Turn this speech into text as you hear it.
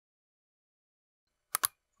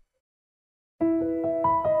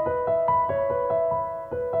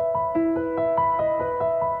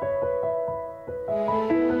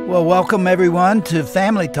Well, welcome everyone to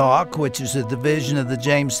Family Talk, which is a division of the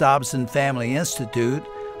James Dobson Family Institute.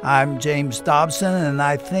 I'm James Dobson, and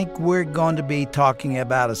I think we're going to be talking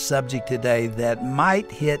about a subject today that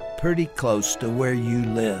might hit pretty close to where you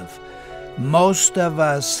live. Most of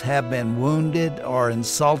us have been wounded or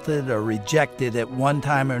insulted or rejected at one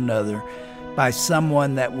time or another by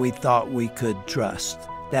someone that we thought we could trust.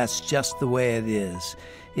 That's just the way it is.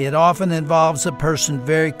 It often involves a person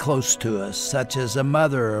very close to us, such as a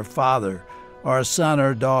mother or father, or a son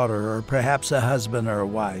or daughter, or perhaps a husband or a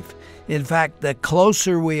wife. In fact, the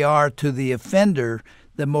closer we are to the offender,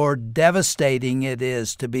 the more devastating it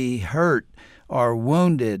is to be hurt or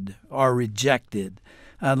wounded or rejected.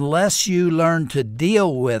 Unless you learn to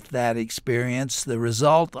deal with that experience, the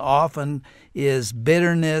result often is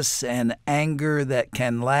bitterness and anger that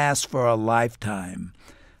can last for a lifetime.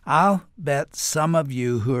 I'll bet some of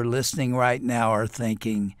you who are listening right now are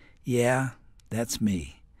thinking, yeah, that's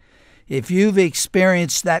me. If you've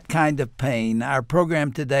experienced that kind of pain, our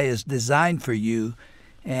program today is designed for you,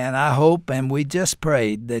 and I hope, and we just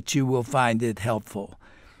prayed, that you will find it helpful.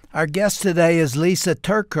 Our guest today is Lysa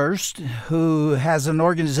Terkeurst, who has an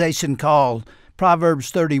organization called Proverbs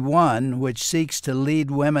 31, which seeks to lead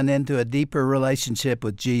women into a deeper relationship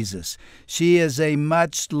with Jesus. She is a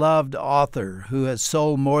much-loved author who has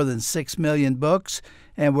sold more than 6 million books,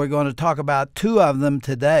 and we're going to talk about 2 of them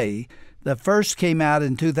today. The first came out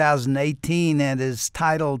in 2018 and is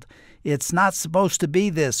titled, "It's Not Supposed to Be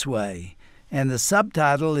This Way," and the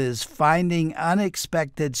subtitle is "Finding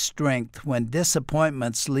Unexpected Strength When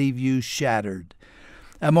Disappointments Leave You Shattered."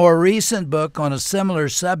 A more recent book on a similar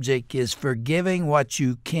subject is Forgiving What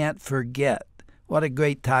You Can't Forget. What a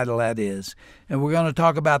great title that is. And we're going to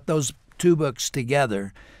talk about those 2 books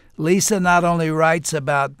together. Lysa not only writes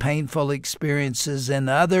about painful experiences in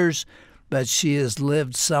others, but she has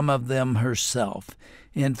lived some of them herself.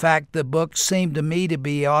 In fact, the books seem to me to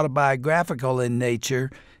be autobiographical in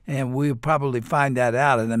nature, and we'll probably find that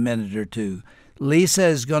out in a minute or two. Lysa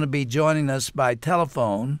is going to be joining us by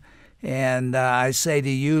telephone. And I say to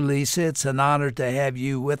you, Lysa, it's an honor to have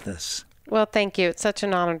you with us. Well, thank you. It's such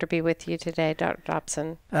an honor to be with you today, Dr.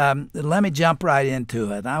 Dobson. Let me jump right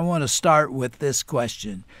into it. I want to start with this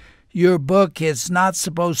question. Your book, It's Not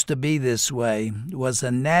Supposed to Be This Way, was a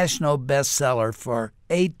national bestseller for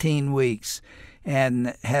 18 weeks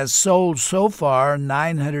and has sold so far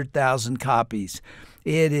 900,000 copies.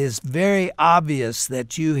 It is very obvious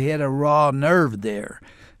that you hit a raw nerve there.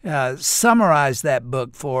 Summarize that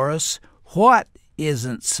book for us. What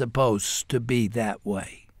isn't supposed to be that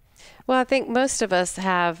way? Well, I think most of us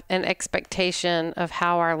have an expectation of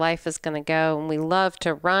how our life is going to go, and we love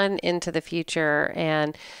to run into the future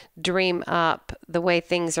and dream up the way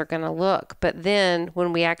things are going to look. But then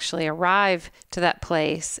when we actually arrive to that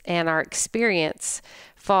place and our experience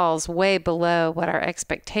falls way below what our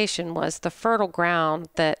expectation was, the fertile ground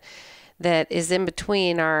that is in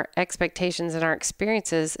between our expectations and our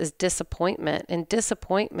experiences is disappointment. And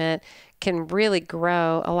disappointment can really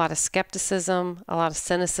grow a lot of skepticism, a lot of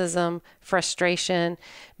cynicism, frustration,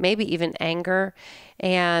 maybe even anger.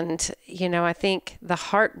 And, I think the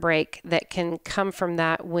heartbreak that can come from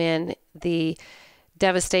that when the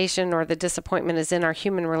devastation or the disappointment is in our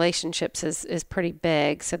human relationships is pretty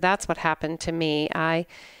big. So that's what happened to me. I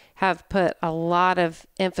have put a lot of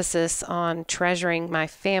emphasis on treasuring my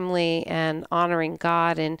family and honoring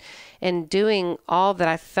God and doing all that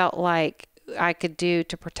I felt like I could do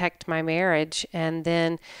to protect my marriage. And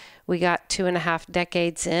then we got 2.5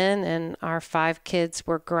 decades in, and our 5 kids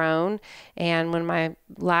were grown. And when my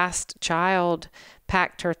last child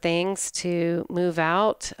packed her things to move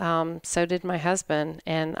out, so did my husband.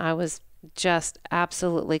 And I was just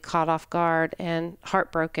absolutely caught off guard and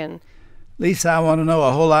heartbroken. Lysa, I want to know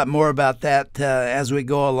a whole lot more about that as we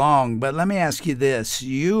go along, but let me ask you this.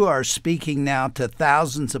 You are speaking now to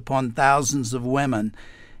thousands upon thousands of women.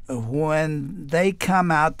 When they come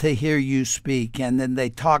out to hear you speak and then they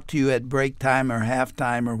talk to you at break time or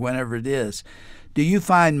halftime or whenever it is, do you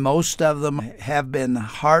find most of them have been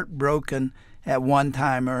heartbroken at one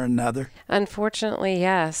time or another? Unfortunately,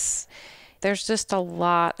 yes. There's just a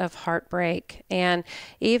lot of heartbreak. And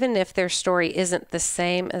even if their story isn't the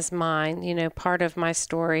same as mine, part of my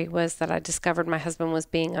story was that I discovered my husband was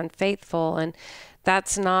being unfaithful. And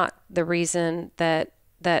that's not the reason that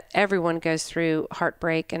everyone goes through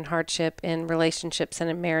heartbreak and hardship in relationships and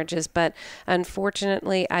in marriages. But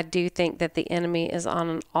unfortunately, I do think that the enemy is on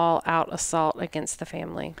an all-out assault against the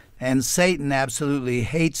family. And Satan absolutely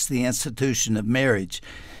hates the institution of marriage.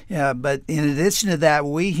 Yeah, but in addition to that,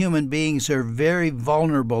 we human beings are very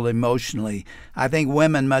vulnerable emotionally. I think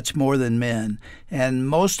women much more than men. And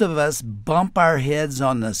most of us bump our heads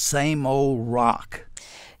on the same old rock.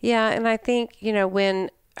 Yeah, and I think, when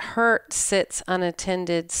hurt sits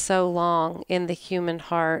unattended so long in the human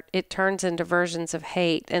heart, it turns into versions of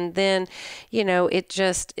hate. And then, it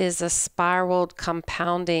just is a spiraled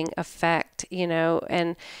compounding effect,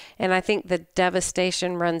 and I think the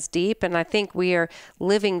devastation runs deep. And I think we are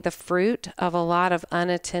living the fruit of a lot of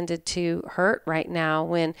unattended to hurt right now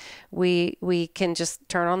when we can just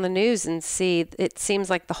turn on the news and see it seems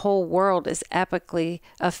like the whole world is epically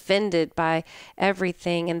offended by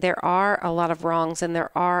everything. And there are a lot of wrongs and there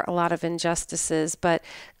are a lot of injustices, but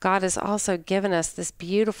God has also given us this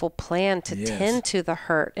beautiful plan to tend to the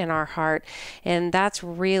hurt in our heart. And that's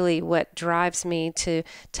really what drives me to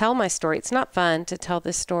tell my story. It's not fun to tell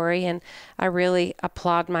this story, and I really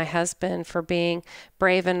applaud my husband for being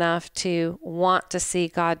brave enough to want to see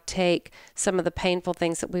God take some of the painful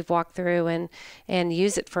things that we've walked through and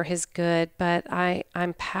use it for his good. But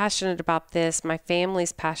I'm passionate about this. My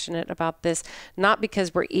family's passionate about this, not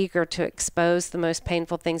because we're eager to expose the most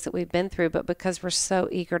painful things that we've been through, but because we're so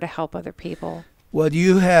eager to help other people. Well,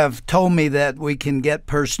 you have told me that we can get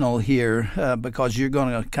personal here because you're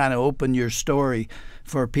going to kind of open your story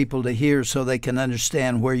for people to hear so they can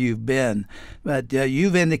understand where you've been. But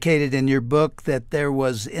you've indicated in your book that there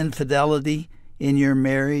was infidelity in your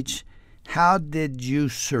marriage. How did you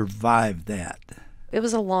survive that? It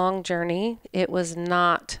was a long journey. It was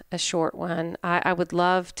not a short one. I would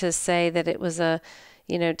love to say that it was a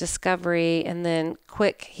discovery and then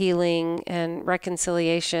quick healing and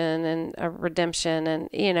reconciliation and a redemption. And,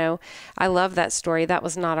 I love that story. That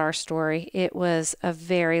was not our story. It was a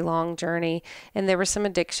very long journey. And there were some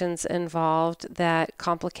addictions involved that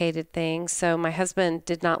complicated things. So my husband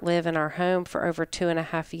did not live in our home for over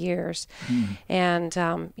 2.5 years. And,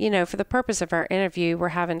 for the purpose of our interview, we're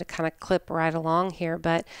having to kind of clip right along here.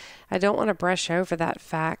 But I don't want to brush over that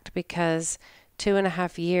fact because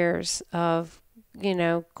 2.5 years of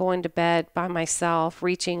going to bed by myself,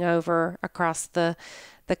 reaching over across the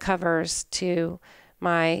covers to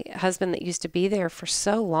my husband that used to be there for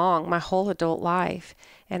so long, my whole adult life.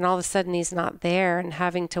 And all of a sudden he's not there, and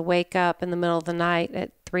having to wake up in the middle of the night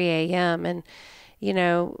at 3 a.m. And,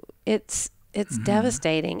 it's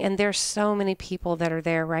devastating. And there's so many people that are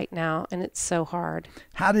there right now, and it's so hard.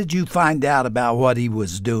 How did you find out about what he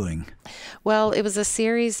was doing? Well, it was a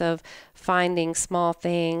series of finding small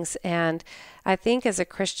things. And I think as a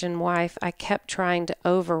Christian wife, I kept trying to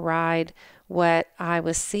override what I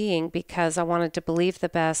was seeing because I wanted to believe the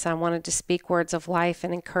best. I wanted to speak words of life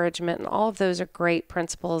and encouragement, and all of those are great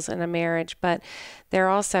principles in a marriage. But there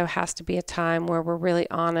also has to be a time where we're really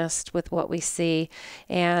honest with what we see.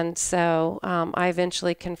 And so I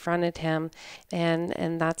eventually confronted him,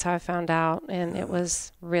 and that's how I found out. And it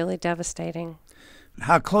was really devastating.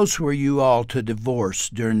 How close were you all to divorce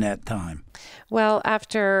during that time? Well,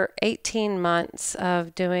 after 18 months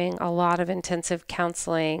of doing a lot of intensive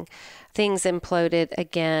counseling, things imploded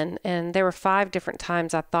again. And there were 5 different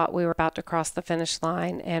times I thought we were about to cross the finish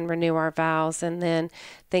line and renew our vows, and then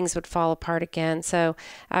things would fall apart again. So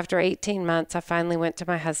after 18 months, I finally went to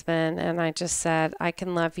my husband and I just said, I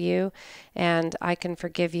can love you and I can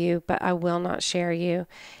forgive you, but I will not share you.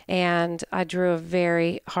 And I drew a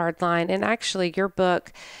very hard line. And actually, your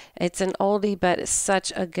book, it's an oldie, but it's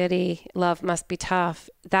such a goodie, Love Must Be Tough.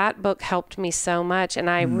 That book helped me so much. And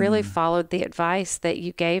I really followed the advice that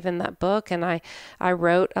you gave in that book. And I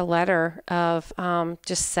wrote a letter of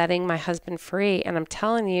just setting my husband free. And I'm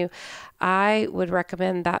telling you, I would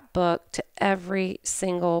recommend that book to every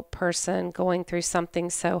single person going through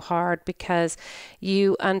something so hard because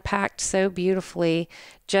you unpacked so beautifully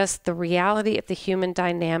just the reality of the human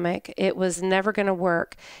dynamic. It was never going to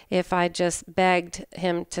work if I just begged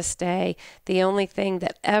him to stay. The only thing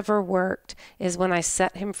that ever worked is when I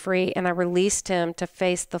set him free and I released him to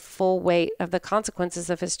face the full weight of the consequences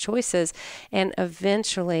of his choices. And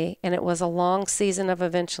eventually, and it was a long season of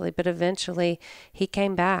eventually, but eventually he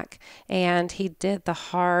came back and he did the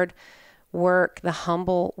hard work, the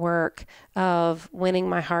humble work of winning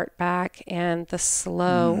my heart back and the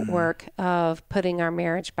slow work of putting our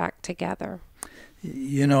marriage back together.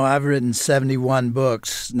 I've written 71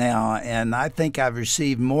 books now, and I think I've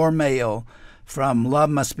received more mail from Love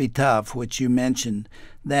Must Be Tough, which you mentioned,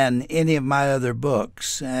 than any of my other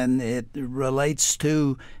books. And it relates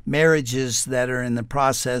to marriages that are in the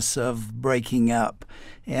process of breaking up.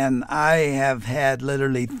 And I have had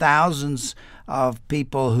literally thousands of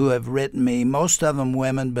people who have written me, most of them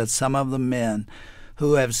women, but some of them men,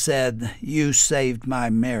 who have said, you saved my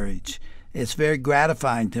marriage. It's very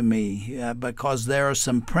gratifying to me because there are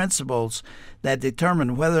some principles that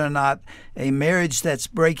determine whether or not a marriage that's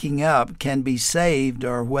breaking up can be saved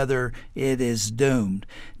or whether it is doomed.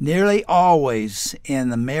 Nearly always in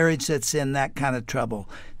the marriage that's in that kind of trouble,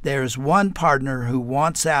 there's one partner who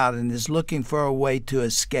wants out and is looking for a way to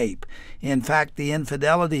escape. In fact, the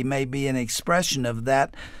infidelity may be an expression of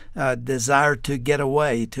that desire to get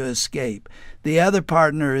away, to escape. The other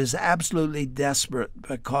partner is absolutely desperate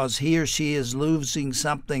because he or she is losing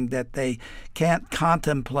something that they can't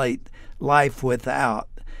contemplate life without.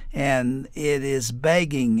 And it is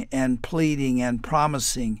begging and pleading and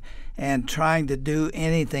promising and trying to do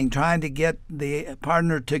anything, trying to get the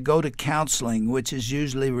partner to go to counseling, which is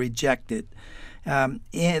usually rejected.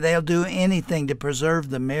 They'll do anything to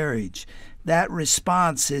preserve the marriage. That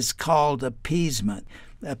response is called appeasement.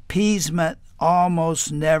 Appeasement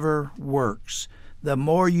almost never works. The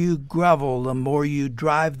more you grovel, the more you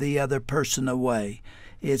drive the other person away.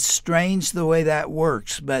 It's strange the way that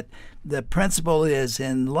works, but the principle is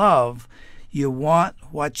in love, you want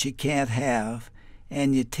what you can't have,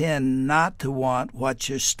 and you tend not to want what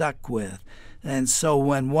you're stuck with. And so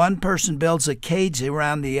when one person builds a cage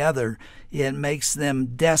around the other, it makes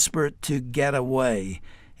them desperate to get away.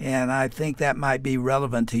 And I think that might be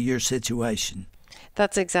relevant to your situation.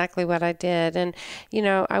 That's exactly what I did. And,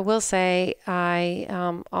 I will say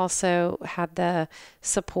I also had the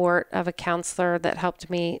support of a counselor that helped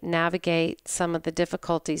me navigate some of the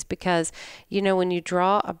difficulties because, when you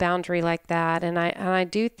draw a boundary like that, and I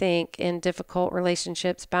do think in difficult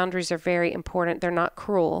relationships, boundaries are very important. They're not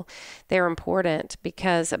cruel. They're important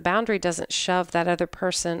because a boundary doesn't shove that other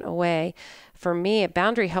person away. For me, a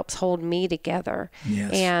boundary helps hold me together.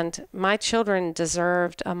 Yes. And my children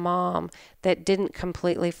deserved a mom that didn't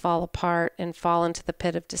completely fall apart and fall into the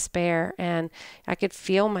pit of despair. And I could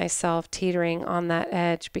feel myself teetering on that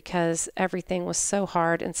edge because everything was so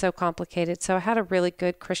hard and so complicated. So I had a really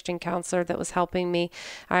good Christian counselor that was helping me.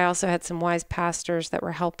 I also had some wise pastors that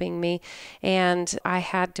were helping me. And I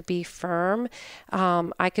had to be firm.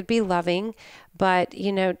 I could be loving. But,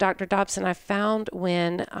 Dr. Dobson, I found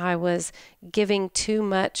when I was giving too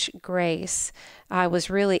much grace, I was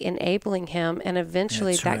really enabling him. And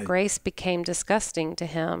eventually that grace became disgusting to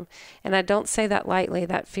him. And I don't say that lightly.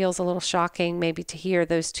 That feels a little shocking maybe to hear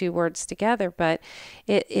those two words together, but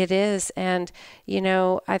it is. And,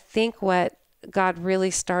 I think what God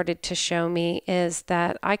really started to show me is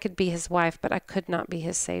that I could be his wife, but I could not be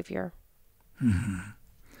his savior. Mm-hmm.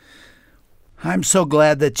 I'm so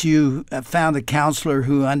glad that you found a counselor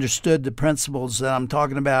who understood the principles that I'm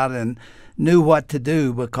talking about and knew what to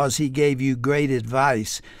do because he gave you great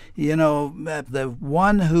advice. The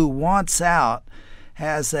one who wants out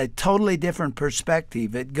has a totally different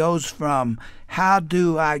perspective. It goes from how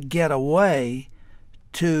do I get away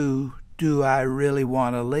to do I really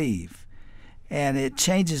want to leave? And it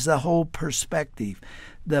changes the whole perspective.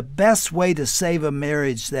 The best way to save a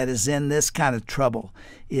marriage that is in this kind of trouble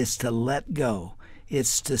is to let go.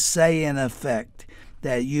 It's to say, in effect,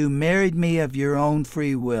 that you married me of your own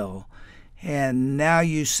free will, and now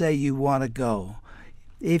you say you want to go.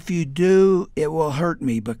 If you do, it will hurt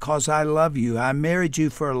me because I love you. I married you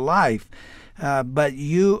for life, but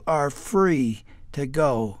you are free to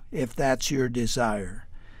go if that's your desire.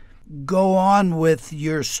 Go on with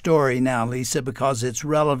your story now, Lysa, because it's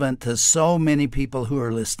relevant to so many people who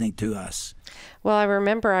are listening to us. Well, I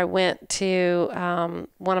remember I went to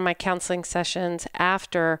one of my counseling sessions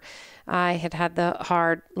after I had had the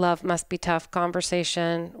hard love must be tough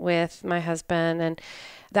conversation with my husband. And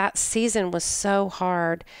that season was so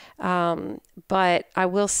hard. But I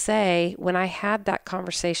will say when I had that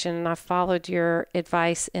conversation and I followed your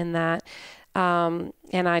advice in that, and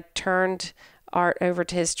I turned Art over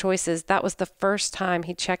to his choices, that was the first time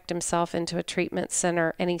he checked himself into a treatment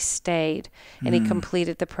center, and he stayed and he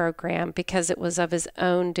completed the program because it was of his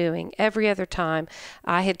own doing. Every other time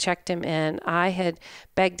I had checked him in, I had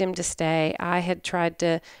begged him to stay, I had tried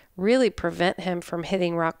to really prevent him from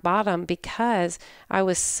hitting rock bottom because I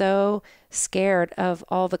was so scared of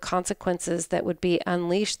all the consequences that would be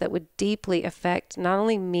unleashed that would deeply affect not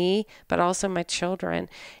only me, but also my children.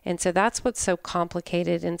 And so that's what's so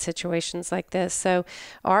complicated in situations like this. So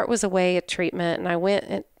Art was away at treatment, and I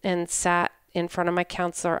went and sat in front of my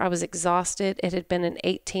counselor. I was exhausted. It had been an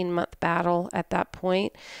 18-month battle at that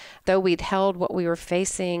point. Though we'd held what we were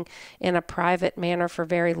facing in a private manner for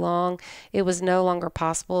very long, it was no longer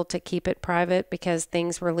possible to keep it private because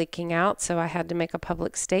things were leaking out. So I had to make a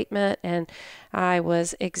public statement, and I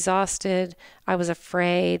was exhausted. I was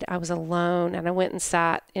afraid, I was alone, and I went and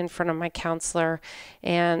sat in front of my counselor.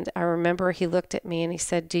 And I remember he looked at me and he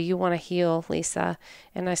said, "Do you want to heal, Lysa?"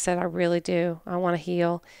 And I said, "I really do. I want to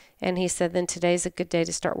heal." And he said, "Then today's a good day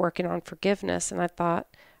to start working on forgiveness." And I thought,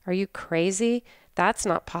 are you crazy? That's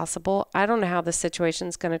not possible. I don't know how the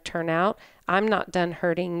situation's going to turn out. I'm not done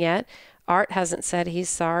hurting yet. Art hasn't said he's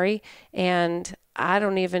sorry. And I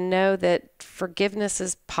don't even know that forgiveness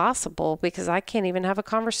is possible because I can't even have a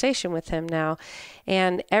conversation with him now.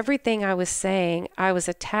 And everything I was saying, I was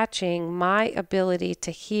attaching my ability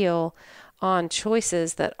to heal on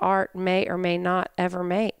choices that Art may or may not ever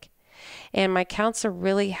make. And my counselor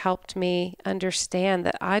really helped me understand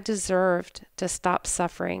that I deserved to stop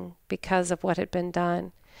suffering because of what had been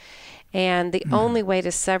done. And the only way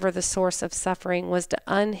to sever the source of suffering was to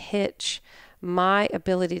unhitch my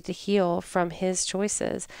ability to heal from his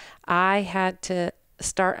choices. I had to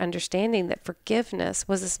start understanding that forgiveness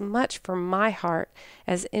was as much for my heart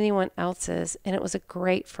as anyone else's. And it was a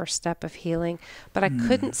great first step of healing. But I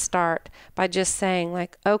couldn't start by just saying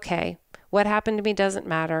like, okay, what happened to me doesn't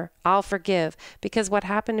matter. I'll forgive, because what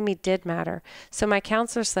happened to me did matter. So my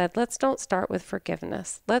counselor said, let's don't start with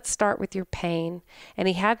forgiveness. Let's start with your pain. And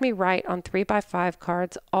he had me write on 3x5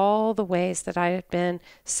 cards all the ways that I had been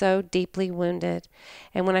so deeply wounded.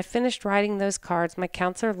 And when I finished writing those cards, my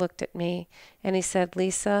counselor looked at me and he said,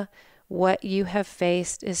 "Lysa, what you have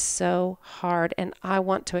faced is so hard, and I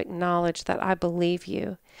want to acknowledge that I believe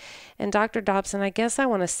you." And Dr. Dobson, I guess I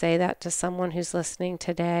want to say that to someone who's listening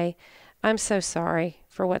today. I'm so sorry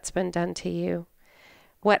for what's been done to you.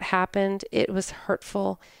 What happened, it was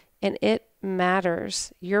hurtful, and it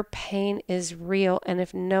matters. Your pain is real, and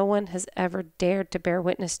if no one has ever dared to bear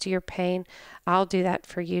witness to your pain, I'll do that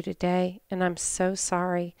for you today, and I'm so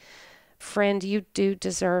sorry. Friend, you do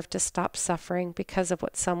deserve to stop suffering because of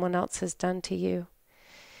what someone else has done to you.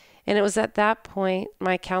 And it was at that point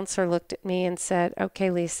my counselor looked at me and said, "Okay,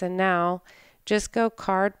 Lysa, now just go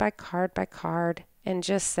card by card by card and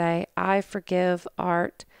just say, I forgive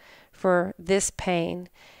Art for this pain."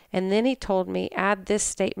 And then he told me, add this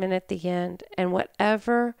statement at the end, "And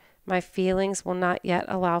whatever my feelings will not yet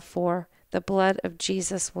allow for, the blood of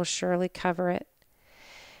Jesus will surely cover it."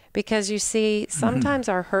 Because you see, sometimes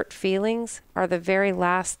our hurt feelings are the very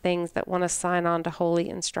last things that want to sign on to holy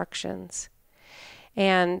instructions.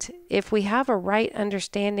 And if we have a right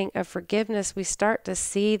understanding of forgiveness, we start to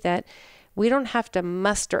see that we don't have to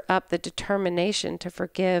muster up the determination to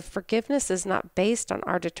forgive. Forgiveness is not based on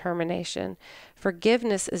our determination.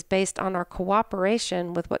 Forgiveness is based on our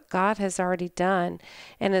cooperation with what God has already done.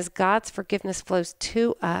 And as God's forgiveness flows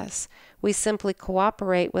to us, we simply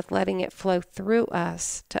cooperate with letting it flow through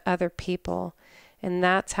us to other people. And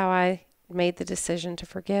that's how I made the decision to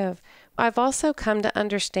forgive. I've also come to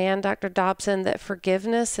understand, Dr. Dobson, that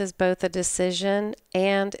forgiveness is both a decision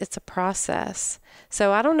and it's a process.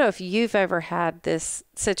 So I don't know if you've ever had this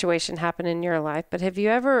situation happen in your life, but have you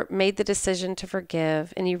ever made the decision to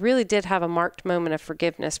forgive and you really did have a marked moment of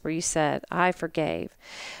forgiveness where you said, I forgave.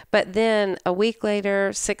 But then a week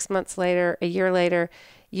later, 6 months later, a year later,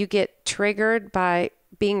 you get triggered by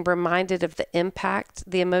being reminded of the impact,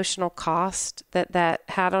 the emotional cost that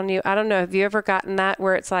had on you. I don't know. Have you ever gotten that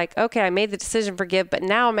where it's like, okay, I made the decision to forgive, but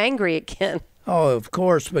now I'm angry again? Oh, of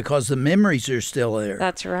course, because the memories are still there.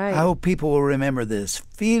 That's right. I hope people will remember this.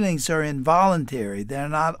 Feelings are involuntary. They're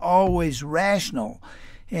not always rational.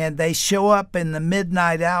 And they show up in the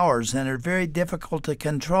midnight hours and are very difficult to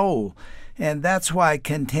control. And that's why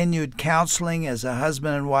continued counseling as a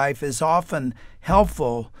husband and wife is often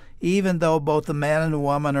helpful, even though both the man and the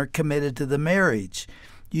woman are committed to the marriage.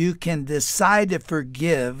 You can decide to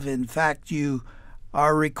forgive. In fact, you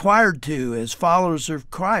are required to as followers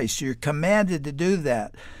of Christ. You're commanded to do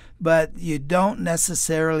that. But you don't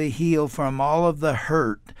necessarily heal from all of the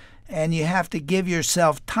hurt, and you have to give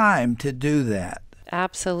yourself time to do that.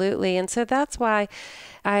 Absolutely. And so that's why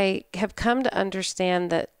I have come to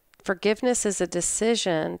understand that forgiveness is a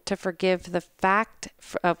decision to forgive the fact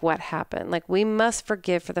of what happened. Like, we must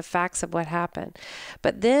forgive for the facts of what happened.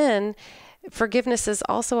 But then forgiveness is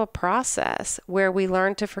also a process where we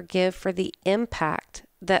learn to forgive for the impact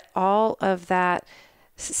that all of that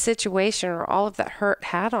situation or all of that hurt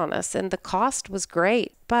had on us. And the cost was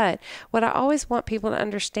great. But what I always want people to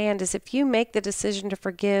understand is if you make the decision to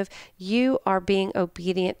forgive, you are being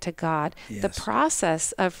obedient to God. Yes. The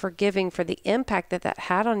process of forgiving for the impact that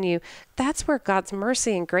had on you, that's where God's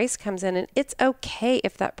mercy and grace comes in. And it's okay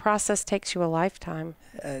if that process takes you a lifetime.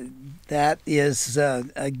 That is,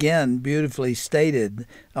 again, beautifully stated.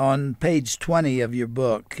 On page 20 of your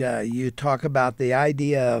book, you talk about the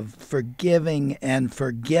idea of forgiving and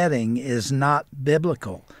forgetting is not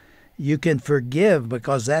biblical. you can forgive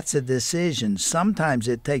because that's a decision. Sometimes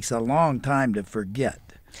it takes a long time to forget.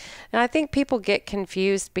 And I think people get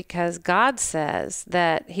confused because God says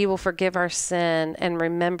that he will forgive our sin and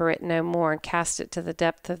remember it no more and cast it to the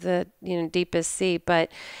depth of the deepest sea.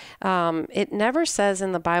 But it never says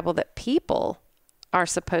in the Bible that people are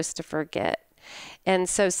supposed to forget. And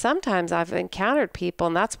so sometimes I've encountered people,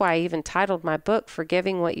 and that's why I even titled my book,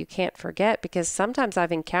 Forgiving What You Can't Forget, because sometimes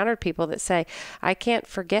I've encountered people that say, I can't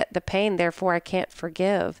forget the pain, therefore I can't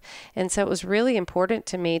forgive. And so it was really important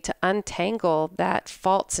to me to untangle that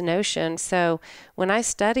false notion. So when I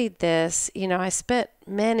studied this, I spent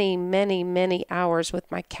many hours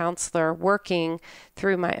with my counselor working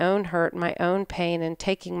through my own hurt, my own pain, and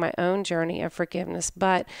taking my own journey of forgiveness.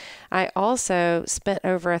 But I also spent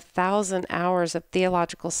over 1,000 hours of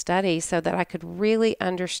theological study so that I could really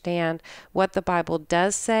understand what the Bible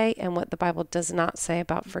does say and what the Bible does not say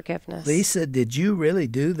about forgiveness. Lysa, did you really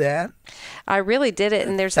do that? I really did it,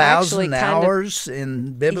 and there's actually 1,000 hours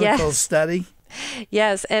in biblical study?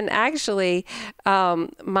 Yes, and actually,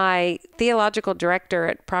 my theological director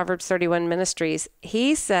at Proverbs 31 Ministries,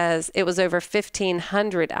 he says it was over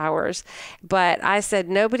 1,500 hours, but I said,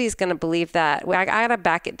 nobody's going to believe that. I got to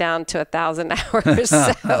back it down to 1,000 hours.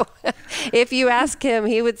 So if you ask him,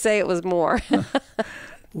 he would say it was more.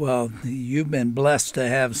 Well, you've been blessed to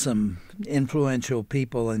have some influential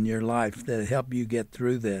people in your life that help you get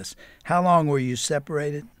through this. How long were you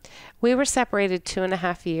separated? We were separated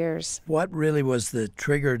 2.5 years. What really was the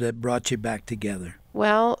trigger that brought you back together?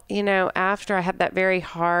 Well, after I had that very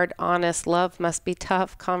hard, honest, love must be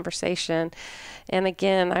tough conversation. And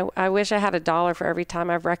again, I wish I had $1 for every time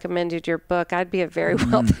I've recommended your book. I'd be a very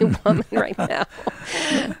wealthy woman right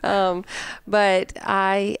now. But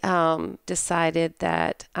I decided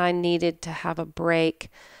that I needed to have a break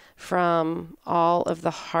from all of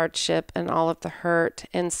the hardship and all of the hurt.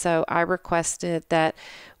 And so I requested that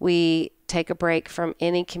we take a break from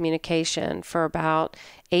any communication for about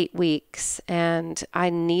 8 weeks. And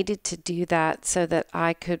I needed to do that so that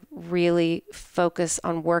I could really focus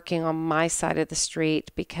on working on my side of the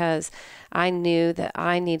street, because I knew that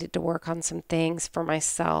I needed to work on some things for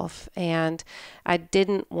myself. And I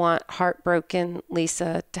didn't want heartbroken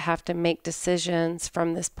Lysa to have to make decisions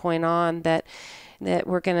from this point on that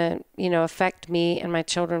were going to, affect me and my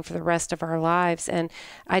children for the rest of our lives. And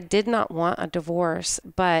I did not want a divorce.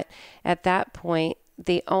 But at that point,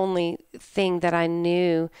 the only thing that I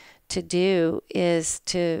knew to do is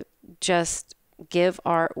to just give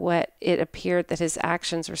Art what it appeared that his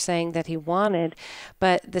actions were saying that he wanted.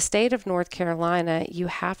 But the state of North Carolina, you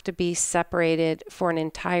have to be separated for an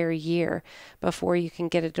entire year before you can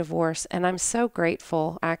get a divorce. And I'm so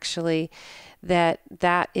grateful, actually, that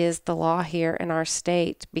is the law here in our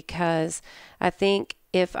state, because I think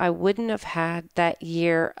if I wouldn't have had that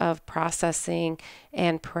year of processing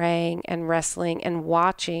and praying and wrestling and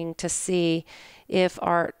watching to see if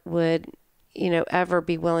Art would ever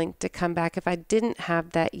be willing to come back, if I didn't have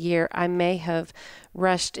that year, I may have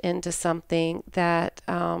rushed into something that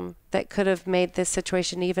could have made this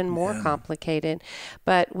situation even more complicated.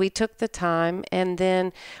 But we took the time, and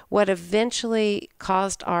then what eventually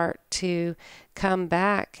caused Art to come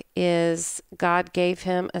back is God gave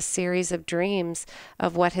him a series of dreams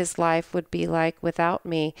of what his life would be like without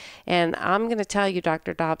me. And I'm going to tell you,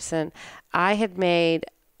 Dr. Dobson, I had made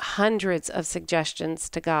hundreds of suggestions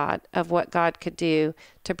to God of what God could do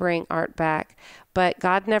to bring Art back. But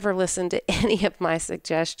God never listened to any of my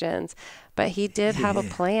suggestions. But he did have a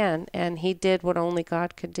plan, and he did what only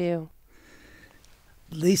God could do.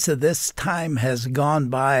 Lysa, this time has gone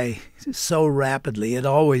by so rapidly. It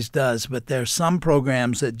always does. But there are some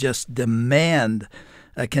programs that just demand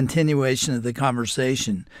a continuation of the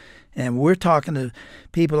conversation. And we're talking to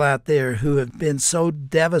people out there who have been so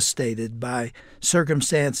devastated by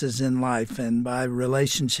circumstances in life and by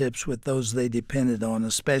relationships with those they depended on,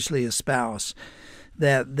 especially a spouse,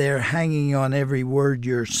 that they're hanging on every word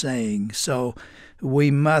you're saying. So we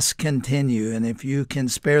must continue. And if you can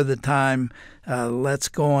spare the time, let's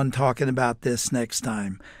go on talking about this next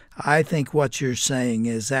time. I think what you're saying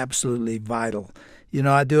is absolutely vital.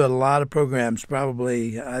 I do a lot of programs,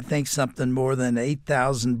 probably, I think something more than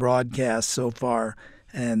 8,000 broadcasts so far.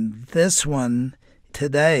 And this one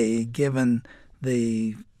today, given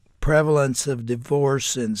the prevalence of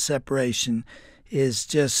divorce and separation, is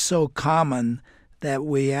just so common that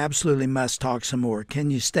we absolutely must talk some more. Can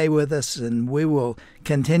you stay with us? And we will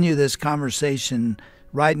continue this conversation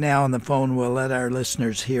right now on the phone. We'll let our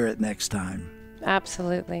listeners hear it next time.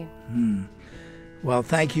 Absolutely. Well,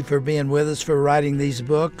 thank you for being with us, for writing these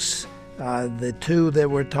books. The two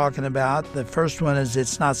that we're talking about, the first one is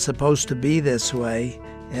It's Not Supposed to Be This Way,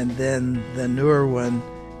 and then the newer one,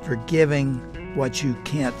 Forgiving What You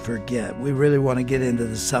Can't Forget. We really want to get into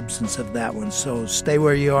the substance of that one, so stay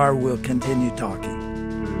where you are. We'll continue talking.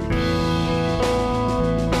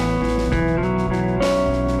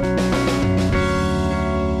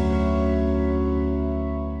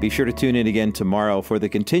 Be sure to tune in again tomorrow for the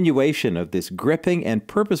continuation of this gripping and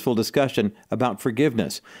purposeful discussion about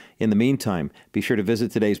forgiveness. In the meantime, be sure to visit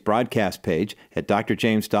today's broadcast page at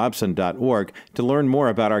drjamesdobson.org to learn more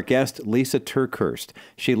about our guest, Lysa Terkeurst.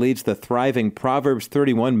 She leads the thriving Proverbs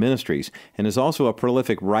 31 Ministries and is also a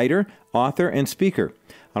prolific writer, author, and speaker.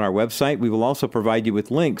 On our website, we will also provide you with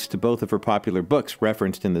links to both of her popular books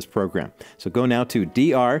referenced in this program. So go now to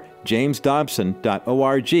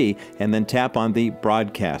drjamesdobson.org and then tap on the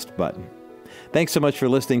broadcast button. Thanks so much for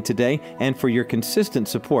listening today and for your consistent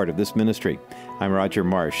support of this ministry. I'm Roger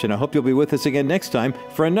Marsh, and I hope you'll be with us again next time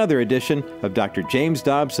for another edition of Dr. James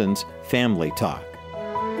Dobson's Family Talk.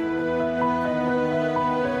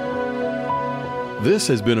 This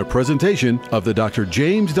has been a presentation of the Dr.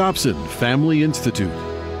 James Dobson Family Institute.